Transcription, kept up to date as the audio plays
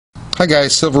Hi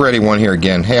guys, SilverEddie1 here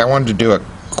again. Hey, I wanted to do a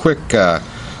quick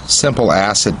simple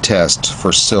acid test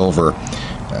for silver.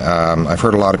 I've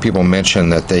heard a lot of people mention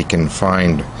that they can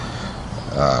find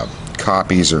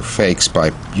copies or fakes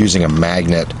by using a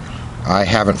magnet. I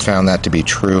haven't found that to be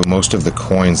true. Most of the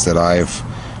coins that I've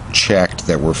checked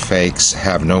that were fakes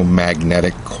have no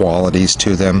magnetic qualities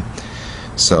to them,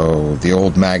 so the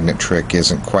old magnet trick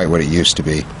isn't quite what it used to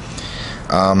be.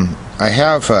 I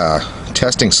have a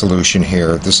testing solution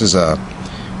here. This is a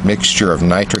mixture of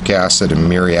nitric acid and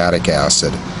muriatic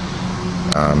acid.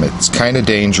 It's kind of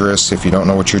dangerous if you don't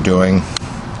know what you're doing.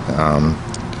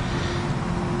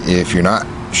 If you're not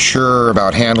sure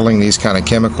about handling these kind of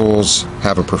chemicals,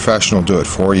 have a professional do it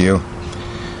for you.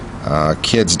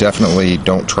 Kids definitely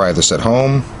don't try this at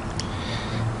home.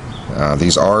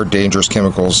 These are dangerous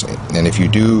chemicals, and if you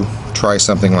do try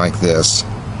something like this,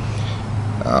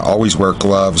 always wear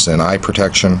gloves and eye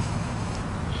protection.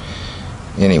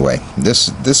 Anyway, this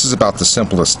is about the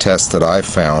simplest test that I've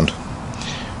found.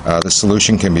 The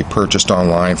solution can be purchased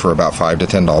online for about $5 to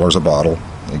 $10 a bottle.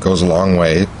 It goes a long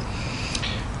way.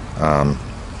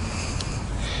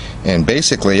 And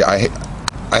basically, I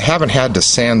haven't had to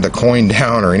sand the coin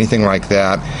down or anything like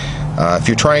that. If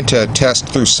you're trying to test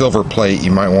through silver plate,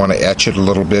 you might want to etch it a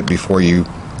little bit before you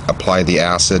apply the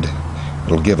acid.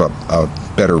 It'll give a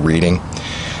better reading.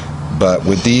 But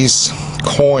with these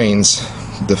coins,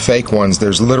 the fake ones,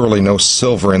 there's literally no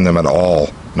silver in them at all,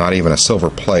 not even a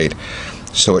silver plate.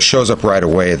 So it shows up right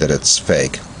away that it's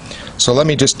fake. So let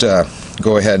me just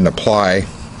go ahead and apply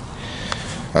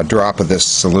a drop of this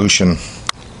solution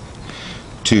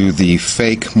to the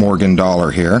fake Morgan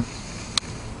dollar here.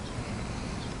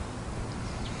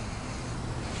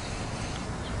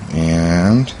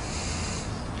 And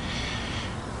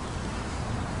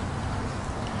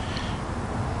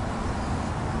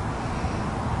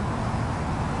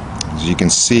as you can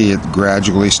see, it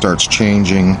gradually starts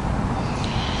changing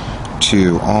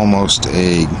to almost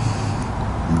a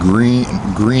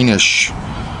greenish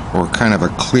or kind of a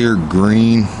clear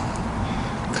green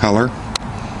color.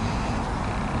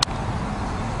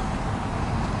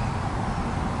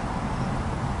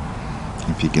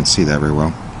 If you can see that very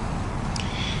well.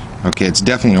 Okay, it's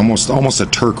definitely almost a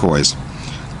turquoise.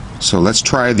 So let's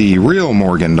try the real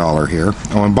Morgan dollar here.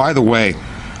 Oh, and by the way,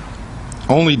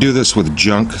 only do this with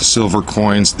junk silver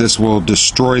coins. This will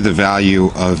destroy the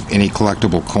value of any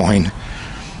collectible coin.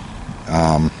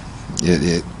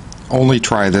 Only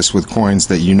try this with coins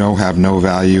that you know have no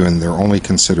value and they're only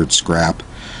considered scrap,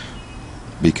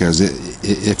 because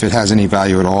if it has any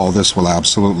value at all, this will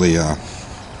absolutely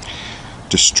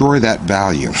destroy that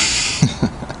value.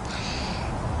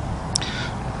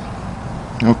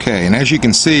 Okay, and as you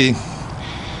can see,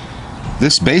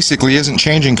 this basically isn't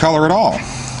changing color at all.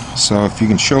 So if you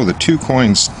can show the two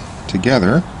coins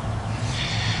together,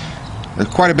 there's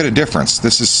quite a bit of difference.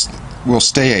 This will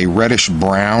stay a reddish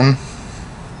brown,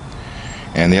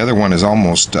 and the other one is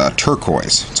almost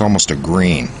turquoise. It's almost a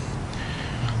green.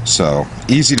 So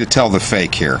easy to tell the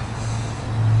fake here.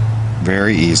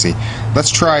 Very easy.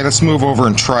 Let's move over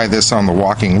and try this on the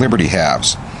Walking Liberty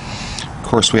halves. Of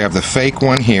course, we have the fake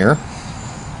one here,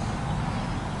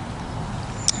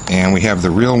 and we have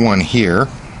the real one here.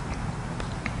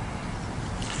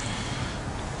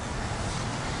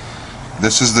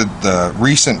 This is the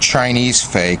recent Chinese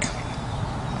fake,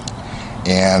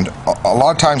 and a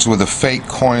lot of times with the fake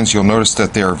coins you'll notice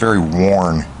that they are very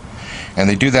worn, and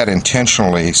they do that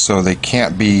intentionally so they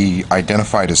can't be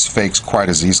identified as fakes quite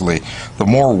as easily. The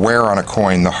more wear on a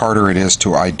coin, the harder it is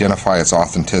to identify its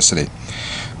authenticity.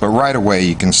 But right away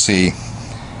you can see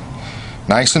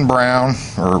nice and brown,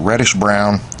 or reddish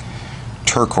brown,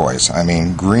 turquoise. I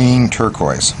mean green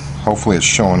turquoise. Hopefully it's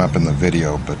showing up in the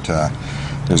video, but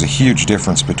there's a huge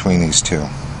difference between these two.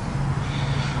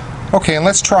 Okay, and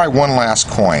let's try one last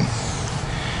coin.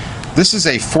 This is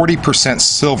a 40%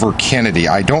 silver Kennedy.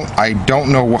 I don't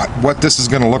know what this is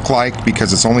going to look like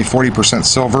because it's only 40%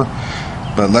 silver,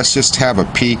 but let's just have a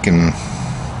peek and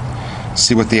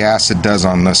see what the acid does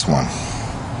on this one.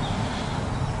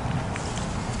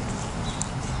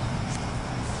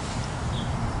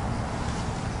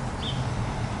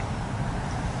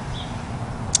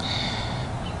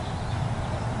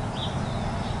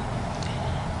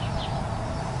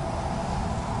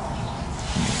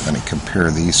 Let me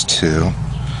compare these two.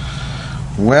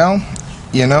 Well,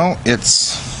 you know,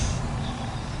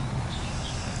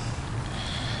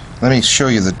 let me show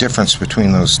you the difference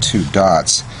between those two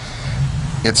dots.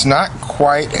 It's not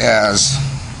quite as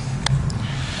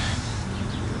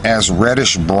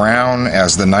reddish brown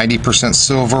as the 90%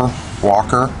 silver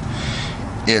Walker.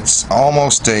 It's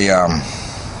almost a